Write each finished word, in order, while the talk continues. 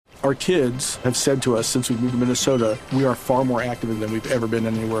Our kids have said to us since we moved to Minnesota, we are far more active than we've ever been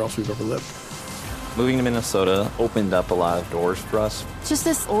anywhere else we've ever lived. Moving to Minnesota opened up a lot of doors for us. Just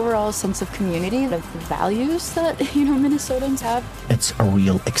this overall sense of community, of the values that, Minnesotans have. It's a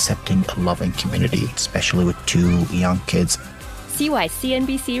real accepting, loving community, especially with 2 young kids. See why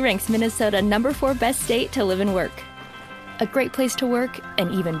CNBC ranks Minnesota number 4 best state to live and work. A great place to work,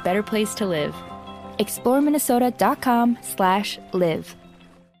 an even better place to live. ExploreMinnesota.com/live.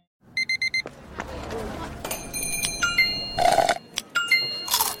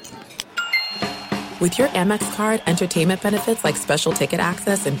 With your Amex card, entertainment benefits like special ticket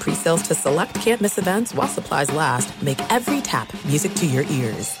access and pre-sales to select can't-miss events while supplies last make every tap music to your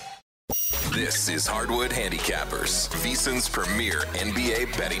ears. This is Hardwood Handicappers, VSiN's premier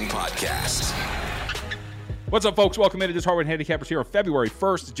NBA betting podcast. What's up, folks? Welcome into this Hardwood Handicappers here on February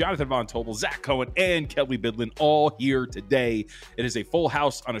 1st. Jonathan Von Tobel, Zach Cohen, and Kelly Bidlin all here today. It is a full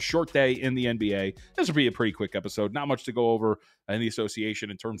house on a short day in the NBA. This will be a pretty quick episode. Not much to go over in the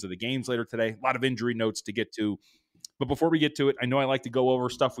association in terms of the games later today. A lot of injury notes to get to. But before we get to it, I know I like to go over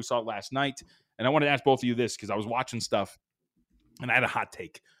stuff we saw last night. And I want to ask both of you this because I was watching stuff and I had a hot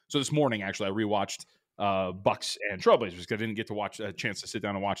take. So this morning, actually, I rewatched Bucks and Trailblazers because I didn't get to watch a chance to sit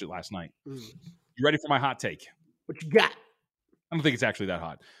down and watch it last night. You ready for my hot take? What you got? I don't think it's actually that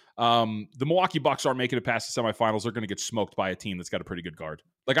hot. The Milwaukee Bucks aren't making it past the semifinals. They're going to get smoked by a team that's got a pretty good guard.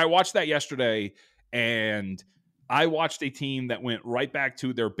 Like, I watched that yesterday, and I watched a team that went right back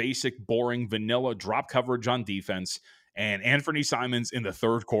to their basic, boring, vanilla drop coverage on defense, and Anthony Simons in the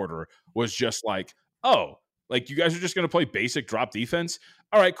third quarter was just like, oh, like, you guys are just going to play basic drop defense?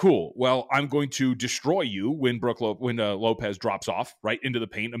 All right, cool. Well, I'm going to destroy you when Lopez drops off right into the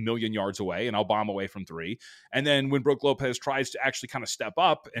paint a million yards away, and I'll bomb away from 3. And then when Brook Lopez tries to actually kind of step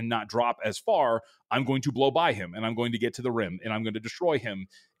up and not drop as far, I'm going to blow by him, and I'm going to get to the rim, and I'm going to destroy him.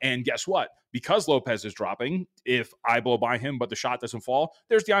 And guess what? Because Lopez is dropping, if I blow by him but the shot doesn't fall,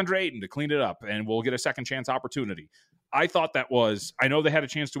 there's DeAndre Ayton to clean it up, and we'll get a second chance opportunity. I thought that was – I know they had a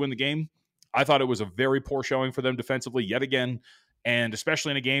chance to win the game. I thought it was a very poor showing for them defensively yet again, and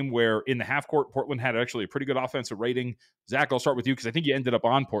especially in a game where in the half court, Portland had actually a pretty good offensive rating. Zach, I'll start with you because I think you ended up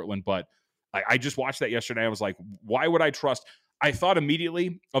on Portland, but I just watched that yesterday. I was like, why would I trust? I thought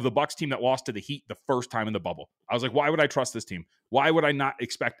immediately of the Bucks team that lost to the Heat the first time in the bubble. I was like, why would I trust this team? Why would I not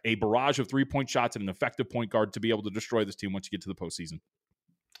expect a barrage of 3-point shots and an effective point guard to be able to destroy this team once you get to the postseason?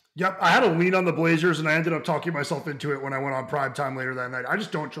 Yep, I had a lean on the Blazers, and I ended up talking myself into it when I went on prime time later that night. I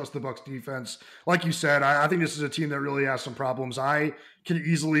just don't trust the Bucks defense. Like you said, I think this is a team that really has some problems. I can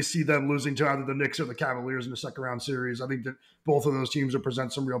easily see them losing to either the Knicks or the Cavaliers in the second round series. I think that both of those teams will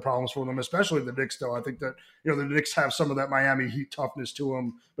present some real problems for them, especially the Knicks, though. I think that the Knicks have some of that Miami Heat toughness to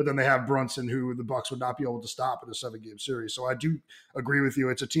them, but then they have Brunson, who the Bucks would not be able to stop in a 7-game series. So I do agree with you.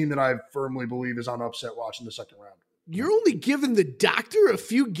 It's a team that I firmly believe is on upset watch in the second round. You're only giving the doctor a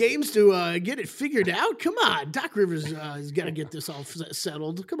few games to get it figured out. Come on, Doc Rivers has got to get this all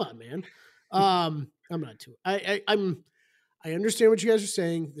settled. Come on, man. I'm not too. I understand what you guys are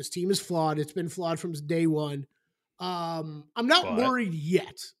saying. This team is flawed. It's been flawed from day one. I'm not worried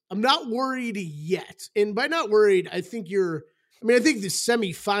yet. And by not worried, I think the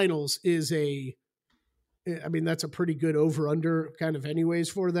semifinals is that's a pretty good over-under kind of anyways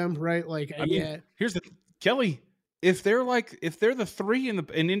for them, right? Like, here's the Kelly. If they're the 3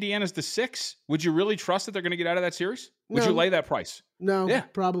 and Indiana's the 6, would you really trust that they're going to get out of that series? Would you lay that price? No, yeah.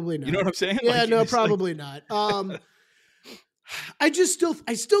 Probably not. You know what I'm saying? Yeah, probably not. I still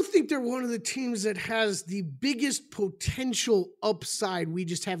think they're one of the teams that has the biggest potential upside we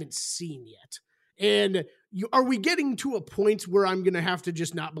just haven't seen yet. And are we getting to a point where I'm going to have to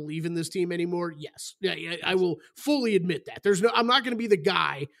just not believe in this team anymore? Yes. Yeah, I will fully admit that. I'm not going to be the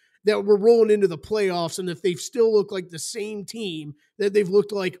guy that we're rolling into the playoffs, and if they still look like the same team that they've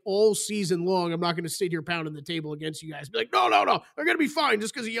looked like all season long, I'm not going to sit here pounding the table against you guys. Be like, no, they're going to be fine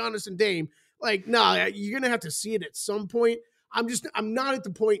just because of Giannis and Dame. Like, you're going to have to see it at some point. I'm not at the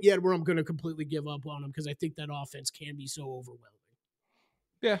point yet where I'm going to completely give up on them because I think that offense can be so overwhelming.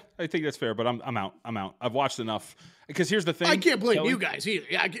 Yeah, I think that's fair, but I'm out. I've watched enough. Because here's the thing. I can't blame you guys either.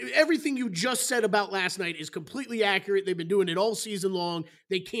 Yeah, everything you just said about last night is completely accurate. They've been doing it all season long.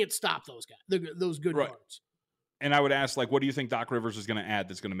 They can't stop those guys, those good guards. And I would ask, what do you think Doc Rivers is going to add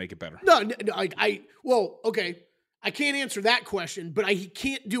that's going to make it better? Okay. I can't answer that question, but he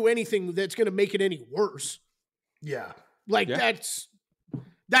can't do anything that's going to make it any worse. Yeah.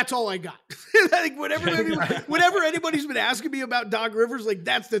 That's all I got. Whatever anybody's been asking me about Doc Rivers,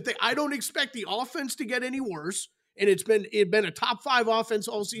 that's the thing. I don't expect the offense to get any worse, and it's been a top 5 offense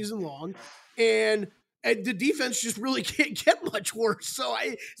all season long. And And the defense just really can't get much worse. So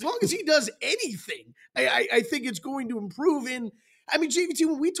as long as he does anything, I think it's going to improve. And I mean, JVT,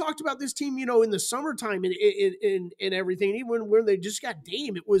 when we talked about this team, in the summertime and everything, even when they just got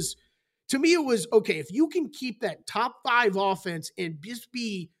Dame, to me, it was okay. If you can keep that top 5 offense and just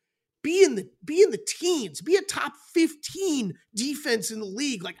be in the teens, be a top 15 defense in the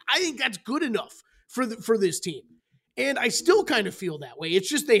league, like I think that's good enough for this team. And I still kind of feel that way. It's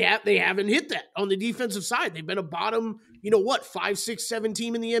just they haven't hit that on the defensive side. They've been a bottom, 5, 6, 7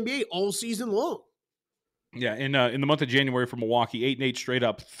 team in the NBA all season long. Yeah, in the month of January for Milwaukee, 8-8 straight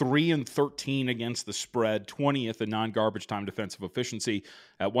up, 3-13 against the spread, 20th in non-garbage time defensive efficiency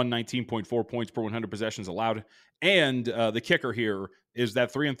at 119.4 points per 100 possessions allowed. And the kicker here is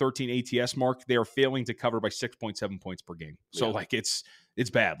that 3-13 ATS mark. They are failing to cover by 6.7 points per game. So it's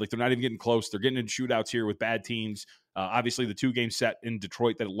bad. Like they're not even getting close. They're getting in shootouts here with bad teams. Obviously, the 2-game set in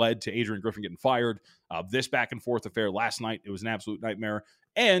Detroit that led to Adrian Griffin getting fired. This back and forth affair last night, it was an absolute nightmare.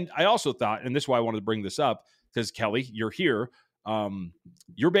 And I also thought, and this is why I wanted to bring this up, because Kelly, you're here.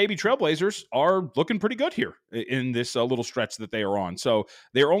 Your baby Trailblazers are looking pretty good here in this little stretch that they are on. So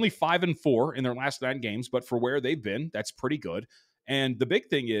they're only 5-4 in their last 9 games, but for where they've been, that's pretty good. And the big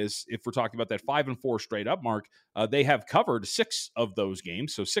thing is, if we're talking about that 5-4 straight up mark, they have covered 6 of those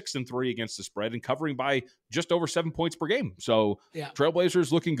games. So 6-3 against the spread and covering by just over 7 points per game. So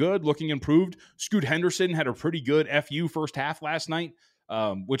Trailblazers looking good, looking improved. Scoot Henderson had a pretty good FU first half last night,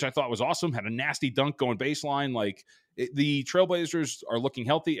 which I thought was awesome. Had a nasty dunk going baseline. The Trailblazers are looking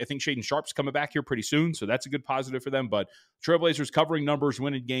healthy. I think Shaedon Sharp's coming back here pretty soon, so that's a good positive for them. But Trailblazers covering numbers,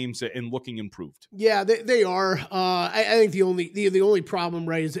 winning games, and looking improved. Yeah, they are. I think the only problem,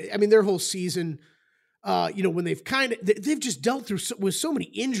 right, is their whole season. When they've just dealt through with so many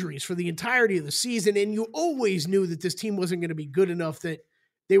injuries for the entirety of the season, and you always knew that this team wasn't going to be good enough that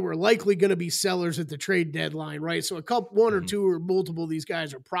they were likely going to be sellers at the trade deadline, right? So one or two or multiple of these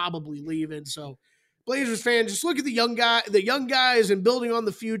guys are probably leaving. So Blazers fans, just look at the young guys and building on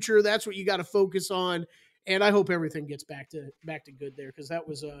the future. That's what you got to focus on. And I hope everything gets back to good there, because that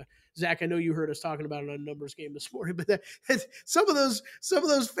was Zach. I know you heard us talking about it on Numbers Game this morning, but some of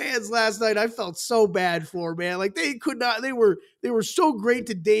those fans last night, I felt so bad for, man. Like they could not. They were so great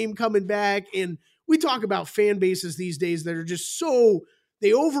to Dame coming back, and we talk about fan bases these days that are just so.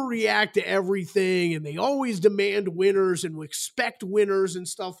 They overreact to everything, and they always demand winners and expect winners and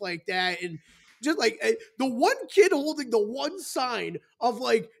stuff like that. And just like the one kid holding the one sign of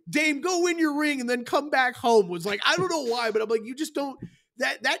like, Dame, go win your ring and then come back home was like, I don't know why, but I'm like, you just don't,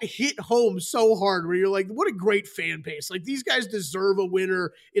 that hit home so hard where you're like, what a great fan base. Like these guys deserve a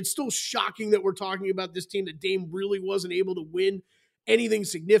winner. It's still shocking that we're talking about this team that Dame really wasn't able to win anything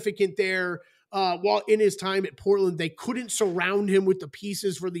significant there. While in his time at Portland, they couldn't surround him with the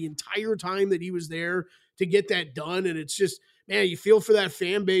pieces for the entire time that he was there to get that done. And it's just, man, you feel for that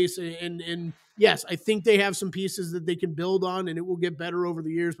fan base. And yes, I think they have some pieces that they can build on, and it will get better over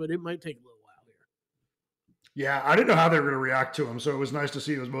the years, but it might take a little while here. Yeah, I didn't know how they were going to react to him, so it was nice to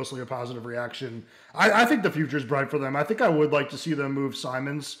see it was mostly a positive reaction. I think the future is bright for them. I think I would like to see them move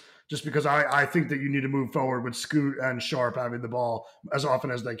Simons, just because I think that you need to move forward with Scoot and Sharp having the ball as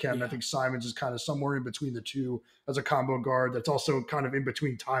often as they can. Yeah. I think Simons is kind of somewhere in between the two as a combo guard that's also kind of in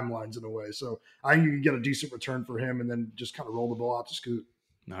between timelines in a way. So I think you can get a decent return for him and then just kind of roll the ball out to Scoot.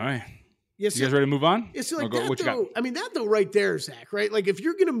 All right. Yeah, so, you guys ready to move on? It's like that, though, that though right there, Zach, right? Like if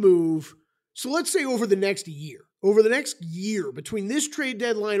you're going to move, so let's say over the next year between this trade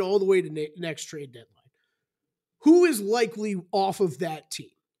deadline all the way to next trade deadline, who is likely off of that team?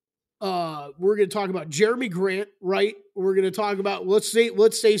 We're going to talk about Jeremy Grant, right? We're going to talk about, let's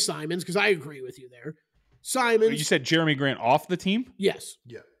say Simons, because I agree with you there. Simons. You said Jeremy Grant off the team? Yes.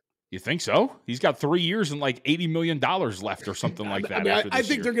 Yeah. You think so? He's got 3 years and like $80 million left or something like that. I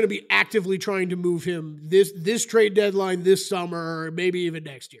think they're going to be actively trying to move him this trade deadline this summer, or maybe even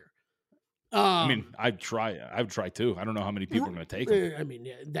next year. I'd try too. I don't know how many people are going to take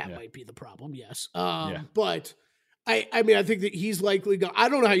him. That might be the problem. Yes. But I think that he's likely going. I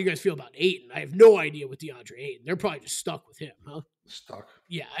don't know how you guys feel about Ayton. I have no idea with DeAndre Ayton. They're probably just stuck with him, huh? Stuck.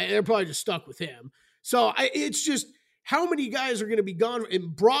 Yeah, they're probably just stuck with him. So it's just how many guys are going to be gone.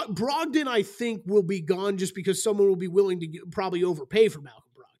 And Brogdon, I think, will be gone just because someone will be willing to probably overpay for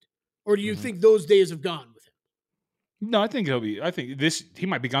Malcolm Brogdon. Or do you think those days have gone with him? No, I think he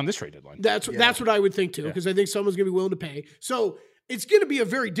might be gone this trade deadline. That's what I would think too, because I think someone's going to be willing to pay. So it's going to be a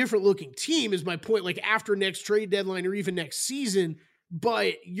very different looking team is my point, like after next trade deadline or even next season,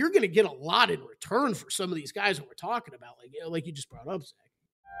 but you're going to get a lot in return for some of these guys that we're talking about, like you just brought up, Zach.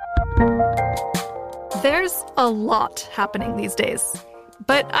 There's a lot happening these days.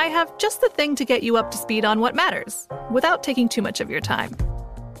 but I have just the thing to get you up to speed on what matters, without taking too much of your time.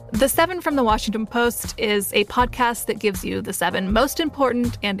 The 7 from the Washington Post is a podcast that gives you the 7 most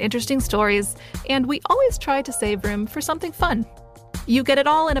important and interesting stories, and we always try to save room for something fun. You get it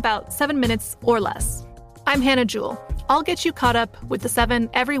all in about 7 minutes or less. I'm Hannah Jewell. I'll get you caught up with the 7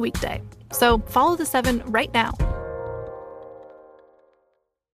 every weekday. So follow the 7 right now.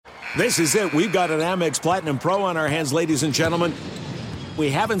 This is it. We've got an Amex Platinum Pro on our hands, ladies and gentlemen.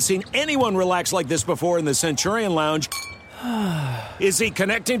 We haven't seen anyone relax like this before in the Centurion Lounge. Is he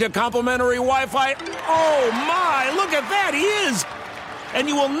connecting to complimentary Wi-Fi? Oh my, look at that, he is! And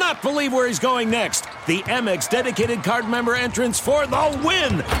you will not believe where he's going next. The Amex dedicated card member entrance for the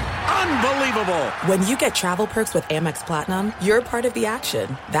win! Unbelievable! When you get travel perks with Amex Platinum, you're part of the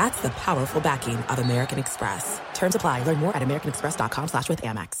action. That's the powerful backing of American Express. Terms apply. Learn more at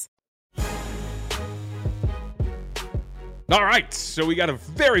americanexpress.com/withAmex. All right, so we got a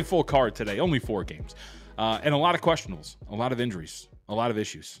very full card today, only 4 games. And a lot of questionables, a lot of injuries, a lot of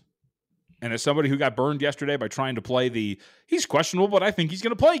issues. And as somebody who got burned yesterday by trying to play he's questionable, but I think he's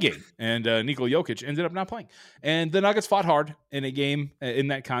going to play game. And Nikola Jokic ended up not playing. And the Nuggets fought hard in a game in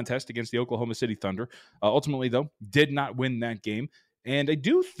that contest against the Oklahoma City Thunder. Ultimately, though, did not win that game. And I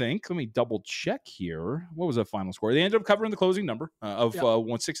do think, let me double check here. What was the final score? They ended up covering the closing number of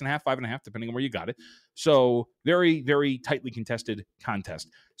 6.5, 5.5, depending on where you got it. So very, very tightly contested contest.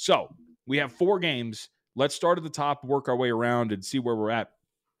 So we have 4 games. Let's start at the top, work our way around, and see where we're at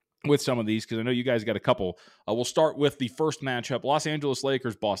with some of these, because I know you guys got a couple. We'll start with the first matchup. Los Angeles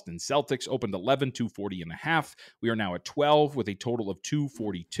Lakers, Boston Celtics opened 11, 240.5. We are now at 12 with a total of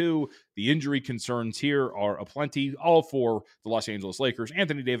 242. The injury concerns here are aplenty, all for the Los Angeles Lakers.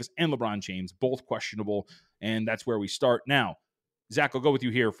 Anthony Davis and LeBron James, both questionable, and that's where we start. Now, Zach, I'll go with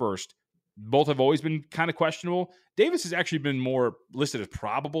you here first. Both have always been kind of questionable. Davis has actually been more listed as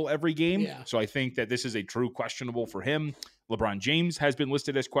probable every game. Yeah. So I think that this is a true questionable for him. LeBron James has been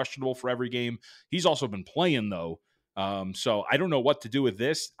listed as questionable for every game. He's also been playing, though. So I don't know what to do with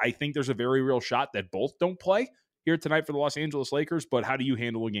this. I think there's a very real shot that both don't play here tonight for the Los Angeles Lakers. But how do you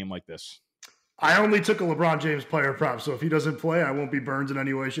handle a game like this? I only took a LeBron James player prop, so if he doesn't play, I won't be burned in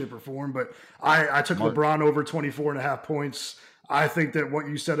any way, shape, or form. But I took LeBron over 24.5 points. I think that what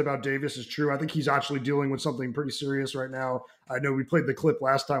you said about Davis is true. I think he's actually dealing with something pretty serious right now. I know we played the clip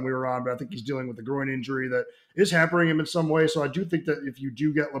last time we were on, but I think he's dealing with a groin injury that is hampering him in some way. So I do think that if you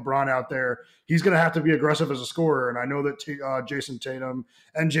do get LeBron out there, he's going to have to be aggressive as a scorer. And I know that Jason Tatum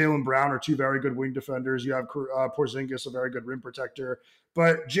and Jaylen Brown are 2 very good wing defenders. You have Porzingis, a very good rim protector.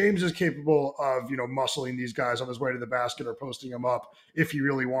 But James is capable of, muscling these guys on his way to the basket or posting them up if he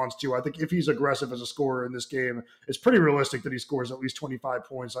really wants to. I think if he's aggressive as a scorer in this game, it's pretty realistic that he scores at least 25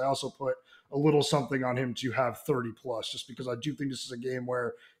 points. I also put a little something on him to have 30 plus, just because I do think this is a game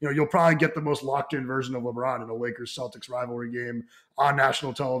where, you'll probably get the most locked in version of LeBron in a Lakers-Celtics rivalry game on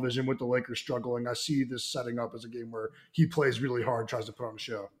national television with the Lakers struggling. I see this setting up as a game where he plays really hard, tries to put on a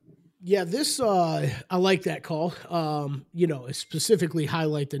show. Yeah, this I like that call. Specifically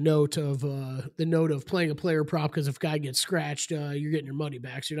highlight the note of playing a player prop, because if a guy gets scratched, you're getting your money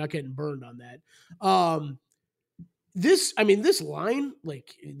back, so you're not getting burned on that. This line,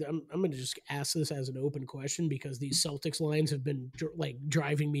 I'm going to just ask this as an open question, because these Celtics lines have been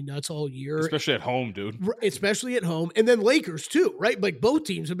driving me nuts all year, especially at home, dude. Especially at home, and then Lakers too, right? Like both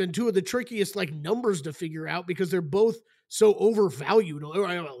teams have been 2 of the trickiest numbers to figure out, because they're both so overvalued.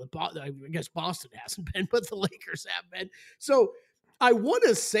 I guess Boston hasn't been, but the Lakers have been. So I want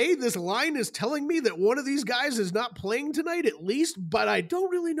to say this line is telling me that one of these guys is not playing tonight at least, but I don't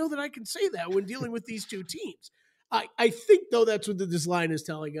really know that I can say that when dealing with these 2 teams. I think, though, that's what this line is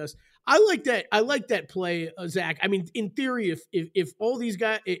telling us. I like that play, Zach. I mean, in theory, if all these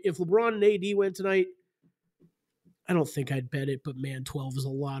guys, if LeBron and AD went tonight, I don't think I'd bet it, but man, 12 is a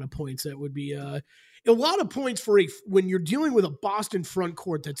lot of points. That would be a lot of points for when you're dealing with a Boston front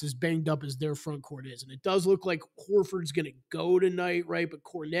court that's as banged up as their front court is. And it does look like Horford's going to go tonight, right? But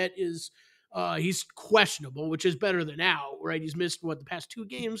Kornet is, he's questionable, which is better than out, right? He's missed the past 2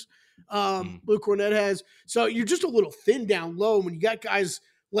 games. Luke Kornet has. So you're just a little thin down low when you got guys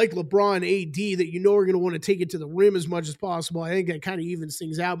like LeBron, AD that are going to want to take it to the rim as much as possible. I think that kind of evens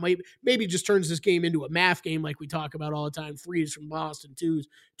things out. Maybe just turns this game into a math game like we talk about all the time. 3s from Boston,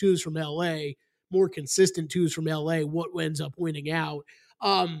 twos from LA, more consistent 2s from LA. What ends up winning out?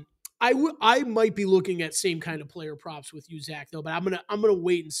 I might be looking at same kind of player props with you, Zach, though, but I'm gonna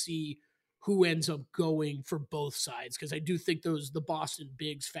wait and see who ends up going for both sides, because I do think the Boston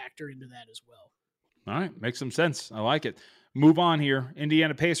bigs factor into that as well. All right. Makes some sense. I like it. Move on here.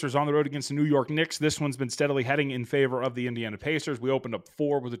 Indiana Pacers on the road against the New York Knicks. This one's been steadily heading in favor of the Indiana Pacers. We opened up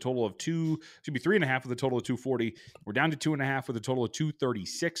 4 with a total of 3.5 with a total of 240. We're down to 2.5 with a total of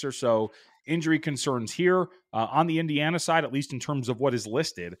 236 or so. Injury concerns here on the Indiana side, at least in terms of what is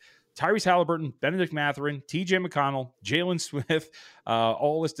listed. Tyrese Halliburton, Benedict Mathurin, TJ McConnell, Jalen Smith,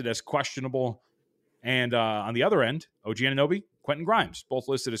 all listed as questionable. And on the other end, OG Anunoby, Quentin Grimes, both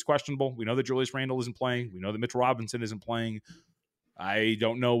listed as questionable. We know that Julius Randle isn't playing. We know that Mitchell Robinson isn't playing. I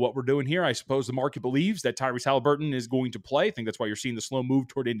don't know what we're doing here. I suppose the market believes that Tyrese Halliburton is going to play. I think that's why you're seeing the slow move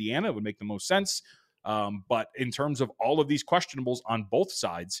toward Indiana. It would make the most sense. But in terms of all of these questionables on both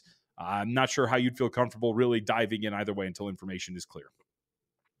sides, I'm not sure how you'd feel comfortable really diving in either way until information is clear.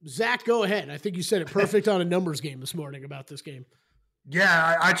 Zach, go ahead. I think you said it perfect on a numbers game this morning about this game.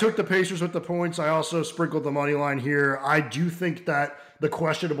 Yeah, I took the Pacers with the points. I also sprinkled the money line here. I do think that the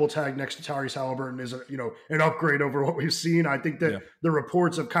questionable tag next to Tyrese Halliburton is an upgrade over what we've seen. I think that the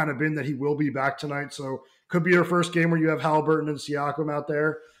reports have kind of been that he will be back tonight. So could be your first game where you have Halliburton and Siakam out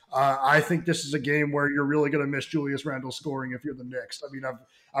there. I think this is a game where you're really going to miss Julius Randle scoring if you're the Knicks. I mean,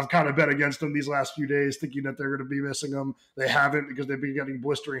 I've kind of bet against them these last few days thinking that they're going to be missing them. They haven't because they've been getting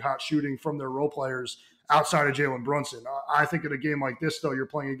blistering hot shooting from their role players outside of Jalen Brunson. I think in a game like this, though, you're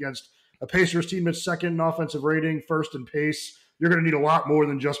playing against a Pacers team that's second in offensive rating, first in pace. You're going to need a lot more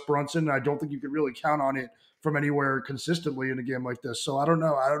than just Brunson. I don't think you could really count on it from anywhere consistently in a game like this. So I don't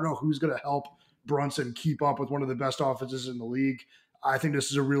know. I don't know who's going to help Brunson keep up with one of the best offenses in the league. I think this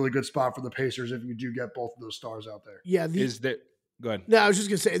is a really good spot for the Pacers if you do get both of those stars out there. Yeah. Go ahead. No, I was just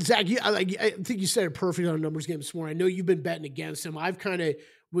going to say, Zach, I think you said it perfect on a numbers game this morning. I know you've been betting against him. I've kind of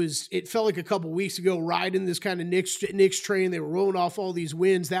it felt like a couple weeks ago riding this kind of Knicks train. They were rolling off all these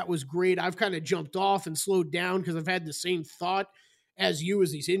wins. That was great. I've kind of jumped off and slowed down because I've had the same thought as you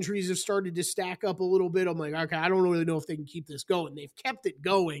as these injuries have started to stack up a little bit. I'm like, okay, I don't really know if they can keep this going. They've kept it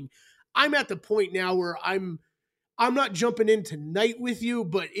going. I'm at the point now where I'm not jumping in tonight with you,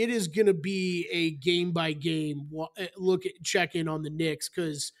 but it is going to be a game by game check in on the Knicks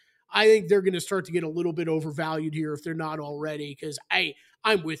because I think they're going to start to get a little bit overvalued here if they're not already. Because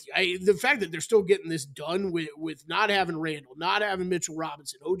I'm with you. The fact that they're still getting this done with not having Randall, not having Mitchell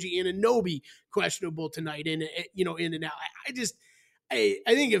Robinson, OG Anunoby questionable tonight, and in and out. I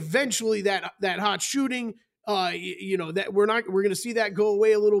think eventually that hot shooting, that we're going to see that go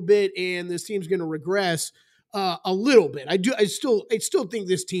away a little bit, and this team's going to regress a little bit. I still think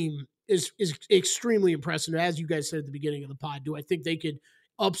this team is extremely impressive. As you guys said at the beginning of the pod, do I think they could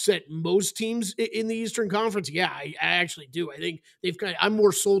upset most teams in the Eastern Conference? Yeah, I actually do. I think I'm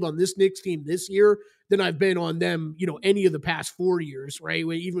more sold on this Knicks team this year than I've been on them, any of the past 4 years, right?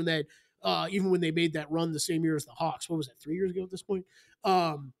 Even when they made that run the same year as the Hawks. What was that, 3 years ago at this point?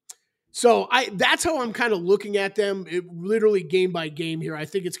 So that's how I'm kind of looking at them, literally game by game here. I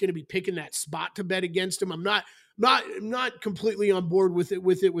think it's going to be picking that spot to bet against them. I'm not completely on board with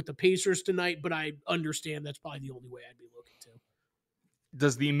the Pacers tonight, but I understand that's probably the only way I'd be looking to.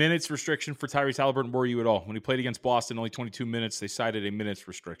 Does the minutes restriction for Tyrese Halliburton worry you at all? When he played against Boston, only 22 minutes, they cited a minutes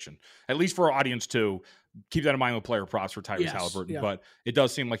restriction. At least for our audience too, keep that in mind with player props for Tyrese Halliburton. Yeah. But it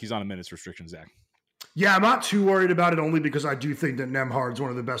does seem like he's on a minutes restriction, Zach. Yeah, I'm not too worried about it only because I do think that Nembhard's one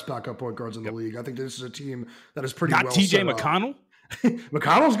of the best backup point guards in the league. I think this is a team that is pretty well TJ McConnell?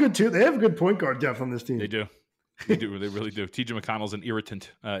 McConnell's good too. They have good point guard depth on this team. They do. They really do. TJ McConnell's an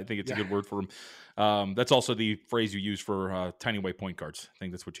irritant. I think it's a good word for him. That's also the phrase you use for tiny white point guards. I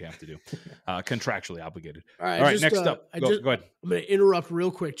think that's what you have to do. Contractually obligated. All right, next up. Go ahead. I'm going to interrupt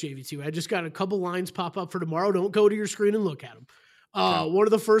real quick, JV2. I just got a couple lines pop up for tomorrow. Don't go to your screen and look at them. One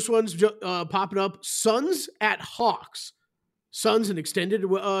of the first ones popping up, Suns at Hawks. Suns, an extended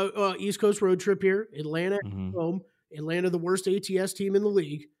East Coast road trip here. Atlanta at home. Atlanta, the worst ATS team in the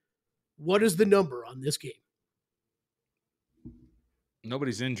league. What is the number on this game?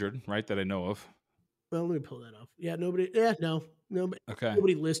 Nobody's injured, right, that I know of. Well, let me pull that up. Yeah, nobody. Yeah, no. Okay.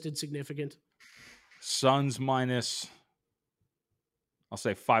 Nobody listed significant. Suns minus, I'll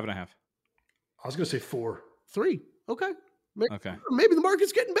say 5.5. I was going to say 4. 3. Okay. Maybe the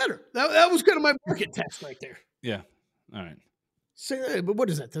market's getting better. That was kind of my market test right there. Yeah. All right. But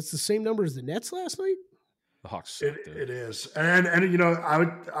what is that? That's the same number as the Nets last night? The Hawks. It is. And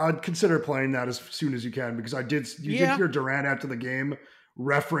I would consider playing that as soon as you can because did hear Durant after the game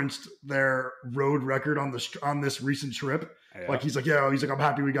referenced their road record on this recent trip. Yeah. Like he's like, I'm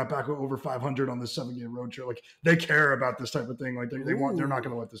happy we got back over 500 on this 7-game road trip. Like they care about this type of thing. Like they're not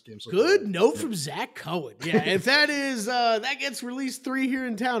going to let this game slip. Good note from Zach Cohen. Yeah, if that is that gets released 3 here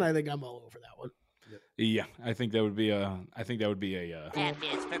in town, I think I'm all over that one. Yeah, I think that would be a. That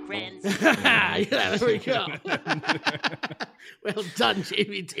is for friends. Yeah, there we go. Well done,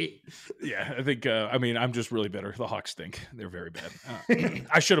 JVT. Yeah, I think. I'm just really bitter. The Hawks stink. They're very bad.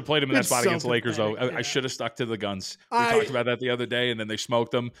 I should have played them in that spot against the Lakers, though. I should have stuck to the guns. We talked about that the other day, and then they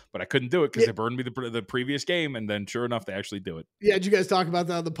smoked them, but I couldn't do it because they burned me the previous game, and then sure enough, they actually do it. Yeah, did you guys talk about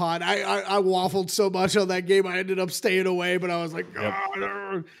that on the pod? I waffled so much on that game, I ended up staying away, but I was like,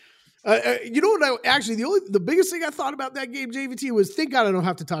 God. You know what? The biggest thing I thought about that game, JVT, was thank God I don't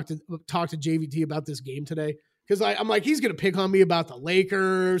have to talk to JVT about this game today, because I'm like, he's gonna pick on me about the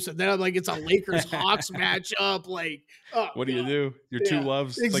Lakers, and then I'm like, it's a Lakers Hawks matchup. Like, what do you do? Your two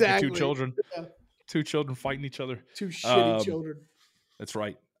loves, exactly. like your two children, two children fighting each other, two shitty children. That's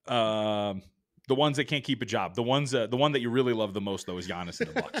right. The ones that can't keep a job. The one that you really love the most, though, is Giannis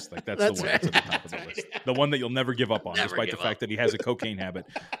and the Bucks. Like that's the one that's at the top of the list. The one that you'll never give up on, despite the fact that he has a cocaine habit.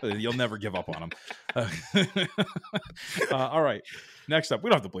 You'll never give up on him. All right. Next up, we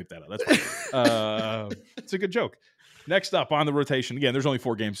don't have to bleep that out. That's fine. It's a good joke. Next up on the rotation, again, there's only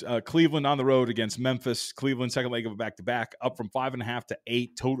 4 games. Cleveland on the road against Memphis. Cleveland, second leg of a back-to-back, up from 5.5 to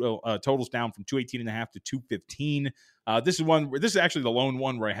 8. Totals down from 218.5 to 215. This is actually the lone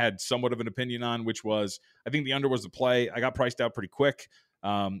one where I had somewhat of an opinion on, which was, I think the under was the play. I got priced out pretty quick.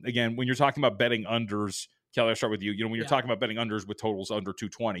 Again, when you're talking about betting unders, Kelly, I'll start with you. When you're talking about betting unders with totals under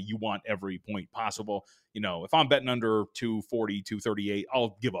 220, you want every point possible. If I'm betting under 240, 238,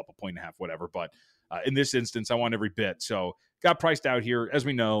 I'll give up a 1.5 points, whatever. But in this instance, I want every bit. So got priced out here. As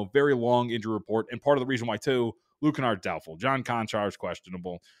we know, very long injury report. And part of the reason why, too, Luke Kennard doubtful. John Konchar is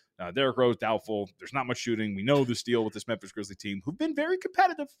questionable. Derrick Rose doubtful. There's not much shooting. We know this deal with this Memphis Grizzlies team, who've been very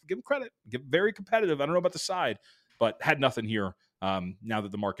competitive. Give them credit. Very competitive. I don't know about the side, but had nothing here now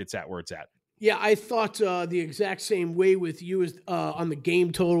that the market's at where it's at. Yeah, I thought the exact same way with you as on the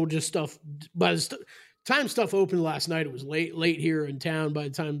game total, just stuff. By the time stuff opened last night, it was late here in town. By the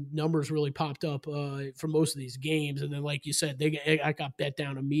time numbers really popped up for most of these games, and then like you said, I got bet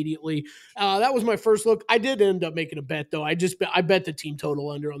down immediately. That was my first look. I did end up making a bet though. I bet the team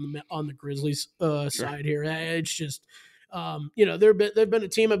total under on the Grizzlies side here. It's just. They've been a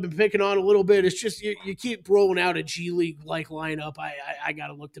team I've been picking on a little bit. It's just you keep rolling out a G League like lineup. I got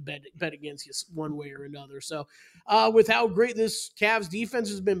to look to bet against you one way or another. So with how great this Cavs defense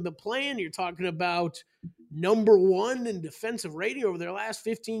has been playing, you're talking about number 1 in defensive rating over their last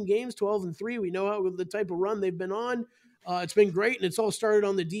 15 games, 12-3. We know how the type of run they've been on. It's been great, and it's all started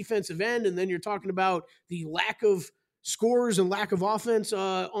on the defensive end. And then you're talking about the lack of scores and lack of offense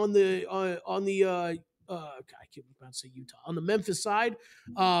on the I keep about to say Utah. On the Memphis side,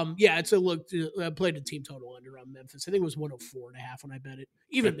 it's a look. I played a team total under on Memphis. I think it was 104.5 when I bet it.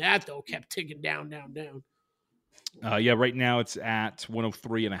 Even that, though, kept ticking down. Right now it's at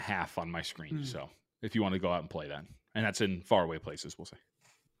 103.5 on my screen. So if you want to go out and play that, and that's in faraway places, we'll say.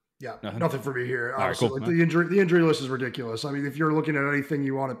 Yeah, nothing for me here. All right, cool. The injury list is ridiculous. I mean, if you're looking at anything,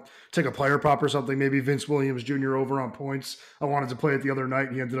 you want to take a player prop or something, maybe Vince Williams Jr. over on points. I wanted to play it the other night,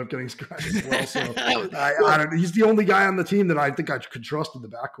 and he ended up getting scratched as well. So he's the only guy on the team that I think I could trust in the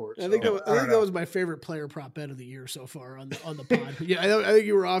backcourt. So, I think that was my favorite player prop bet of the year so far on the pod. Yeah, I think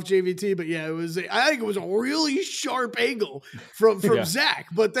you were off JVT, but yeah, I think it was a really sharp angle from Zach,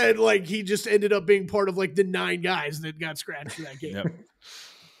 but then he just ended up being part of the 9 guys that got scratched for that game. Yep.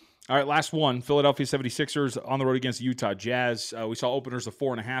 All right, last one. Philadelphia 76ers on the road against Utah Jazz. We saw openers of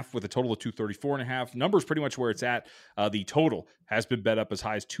 4.5 with a total of 234.5. Numbers pretty much where it's at. The total has been bet up as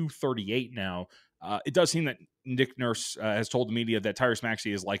high as 238 now. It does seem that Nick Nurse has told the media that Tyrese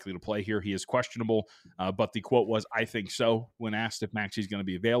Maxey is likely to play here. He is questionable, but the quote was, "I think so," when asked if Maxey's going to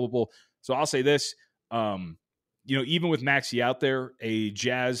be available. So I'll say this. Even with Maxey out there,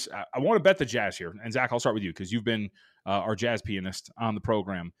 I want to bet the Jazz here. And Zach, I'll start with you because you've been our Jazz pianist on the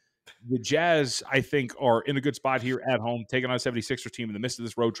program. The Jazz, I think, are in a good spot here at home, taking on a 76ers team in the midst of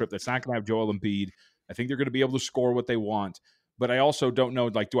this road trip that's not going to have Joel Embiid. I think they're going to be able to score what they want. But I also don't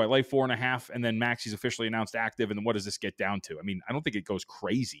know, do I lay 4.5 and then Maxey's officially announced active, and then what does this get down to? I mean, I don't think it goes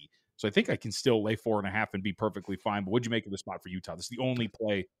crazy. So I think I can still lay 4.5 and be perfectly fine. But what'd you make of the spot for Utah? This is the only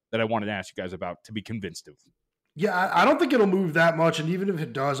play that I wanted to ask you guys about to be convinced of. Yeah, I don't think it'll move that much, and even if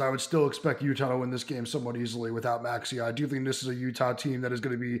it does, I would still expect Utah to win this game somewhat easily without Maxey. I do think this is a Utah team that is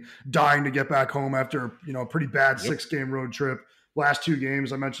going to be dying to get back home after a pretty bad 6-game road trip. Last 2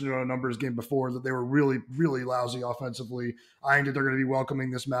 games, I mentioned it on a numbers game before, that they were really, really lousy offensively. I think that they're going to be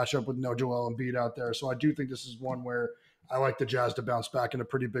welcoming this matchup with no Joel Embiid out there, so I do think this is one where I like the Jazz to bounce back in a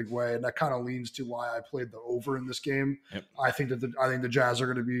pretty big way, and that kind of leans to why I played the over in this game. Yep. I think the Jazz are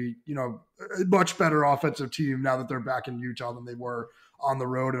going to be, a much better offensive team now that they're back in Utah than they were on the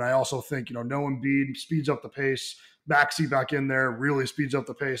road. And I also think, no Embiid speeds up the pace. Maxey back in there really speeds up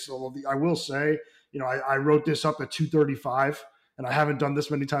the pace. Although I will say, I wrote this up at 235, and I haven't done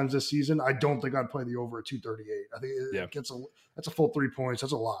this many times this season. I don't think I'd play the over at 238. I think that's a full 3 points.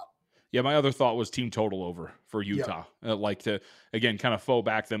 That's a lot. Yeah, my other thought was team total over for Utah. Like to, again, kind of faux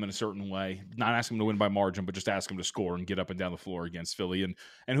back them in a certain way. Not ask them to win by margin, but just ask them to score and get up and down the floor against Philly. And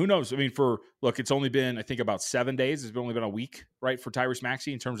who knows? I mean, it's only been, I think, about 7 days. It's only been a week, right, for Tyrese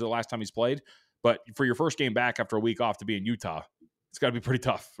Maxey in terms of the last time he's played. But for your first game back after a week off to be in Utah, it's got to be pretty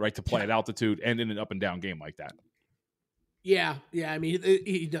tough, right, to play at altitude and in an up and down game like that. Yeah. I mean,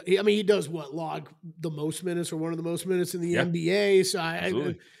 he does log the most minutes or one of the most minutes in the NBA. So I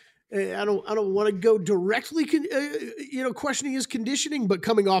don't want to go directly, questioning his conditioning, but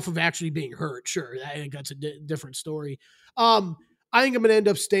coming off of actually being hurt, sure, I think that's a different story. I think I'm going to end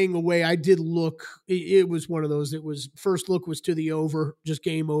up staying away. I did look; it was one of those. It was first look was to the over, just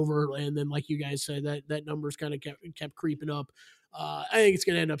game over, and then like you guys said, that numbers kind of kept creeping up. I think it's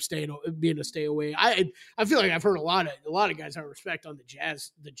going to end up being a stay away. I feel like I've heard a lot of guys I respect on the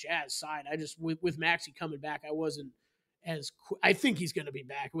Jazz side. I just with Maxey coming back, I wasn't as I think he's going to be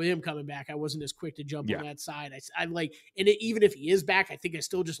back. With him coming back, I wasn't as quick to jump on that side. I like, and even if he is back, I think I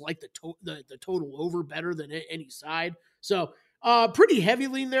still just like the total over better than any side. So pretty heavy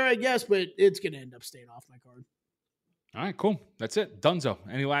lean there, I guess, but it's going to end up staying off my card. All right, cool. That's it. Dunzo.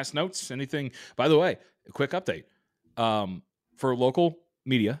 Any last notes? Anything? By the way, a quick update. For local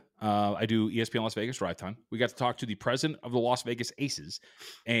media, I do ESPN Las Vegas Drive Time. We got to talk to the president of the Las Vegas Aces,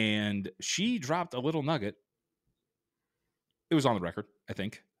 and she dropped a little nugget. It was on the record, I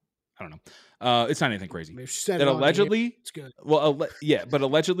think. I don't know. It's not anything crazy. That allegedly, it's good. Well, but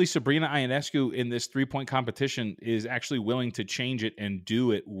allegedly Sabrina Ionescu in this 3-point competition is actually willing to change it and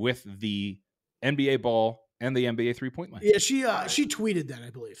do it with the NBA ball and the NBA 3-point line. Yeah, she tweeted that, I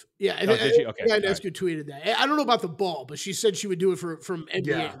believe. Yeah, did she? Okay, Ionescu tweeted that. I don't know about the ball, but she said she would do it from NBA.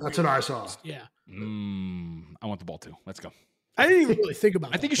 Yeah, that's what I saw. Yeah. I want the ball too. Let's go. I didn't even really think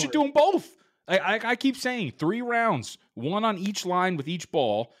about. I think you should do them both. I keep saying 3 rounds, 1 on each line with each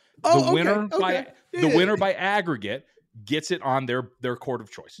ball. The winner by aggregate gets it on their court of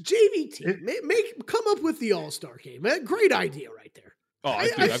choice. JVT, come up with the All-Star game. Great idea right there.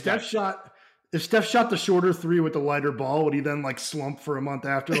 If Steph shot the shorter 3 with the lighter ball, would he then slump for a month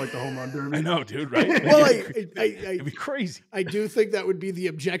after, like the home run derby? I know, dude. Right? Well, it'd be crazy. I do think that would be the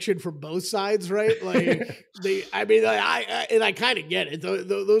objection from both sides, right? I kind of get it.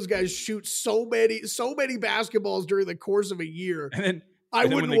 Those guys shoot so many basketballs during the course of a year. I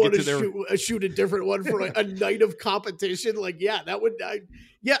wouldn't want to shoot a different one for a night of competition. I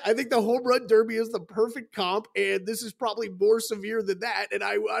think the home run derby is the perfect comp, and this is probably more severe than that. And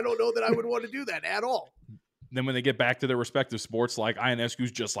I don't know that I would want to do that at all. Then when they get back to their respective sports, like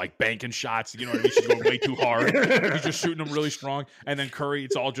Ionescu's just banking shots, you know what I mean? She's going way too hard. He's just shooting them really strong. And then Curry,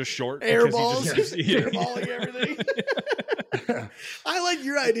 it's all just short. Air balls, airballing everything. I like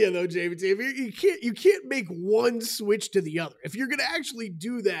your idea though, JVT. You can't make one switch to the other. If you're going to actually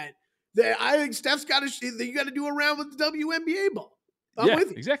do that, then I think Steph's got to. You got to do a round with the WNBA ball. I'm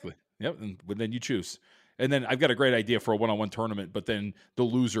with you. Exactly. Yep. And then you choose. And then I've got a great idea for a one-on-one tournament, but then the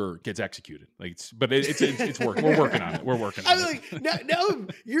loser gets executed. It's working. We're working on it. We're working on it.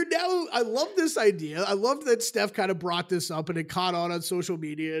 I love this idea. I love that Steph kind of brought this up and it caught on social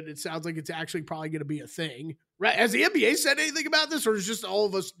media. And it sounds like it's actually probably going to be a thing, right? Has the NBA said anything about this, or is just all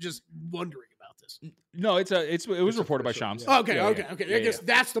of us just wondering about this? No, it was reported by Shams. Okay. I guess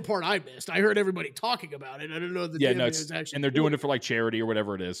that's the part I missed. I heard everybody talking about it. I don't know that. It's actually, and they're doing it for charity or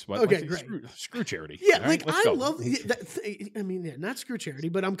whatever it is. But okay, great. Screw charity. Yeah, right, I love that. Not screw charity,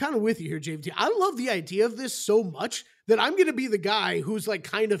 but I'm kind of with you here, JVT. I love the idea of this so much that I'm going to be the guy who's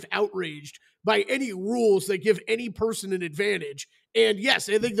kind of outraged by any rules that give any person an advantage. And yes,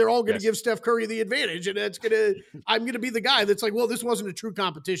 I think they're all going to give Steph Curry the advantage, and I'm going to be the guy that's well, this wasn't a true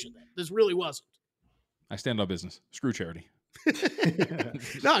competition. This really wasn't. I stand on business. Screw charity.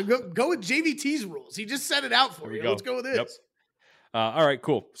 No, go with JVT's rules. He just set it out for you. Let's go with this. Yep. All right,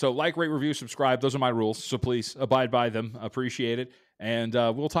 cool. So rate, review, subscribe. Those are my rules. So please abide by them. Appreciate it. And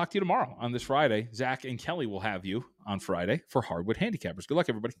we'll talk to you tomorrow on this Friday. Zach and Kelly will have you on Friday for Hardwood Handicappers. Good luck,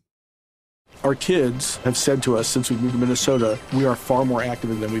 everybody. Our kids have said to us since we moved to Minnesota, we are far more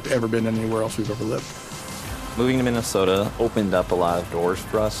active than we've ever been anywhere else we've ever lived. Moving to Minnesota opened up a lot of doors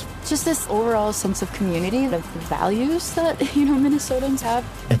for us. Just this overall sense of community, of the values that, Minnesotans have.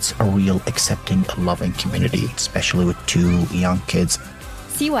 It's a real accepting, loving community, especially with 2 young kids.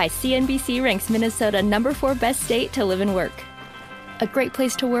 See why CNBC ranks Minnesota number 4 best state to live and work. A great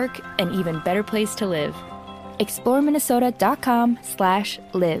place to work, an even better place to live.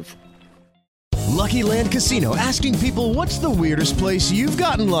 ExploreMinnesota.com/live. Lucky Land Casino, asking people, what's the weirdest place you've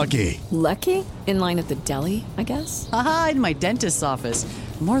gotten lucky? Lucky? In line at the deli, I guess? Aha, in my dentist's office.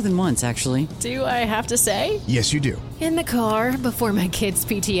 More than once, actually. Do I have to say? Yes, you do. In the car before my kids'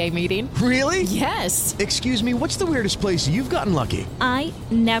 PTA meeting. Really? Yes. Excuse me, what's the weirdest place you've gotten lucky? I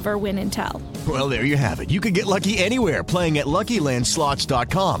never win and tell. Well, there you have it. You can get lucky anywhere, playing at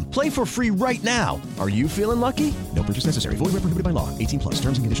LuckyLandSlots.com. Play for free right now. Are you feeling lucky? No purchase necessary. Void where prohibited by law. 18+.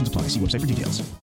 Terms and conditions apply. See website for details.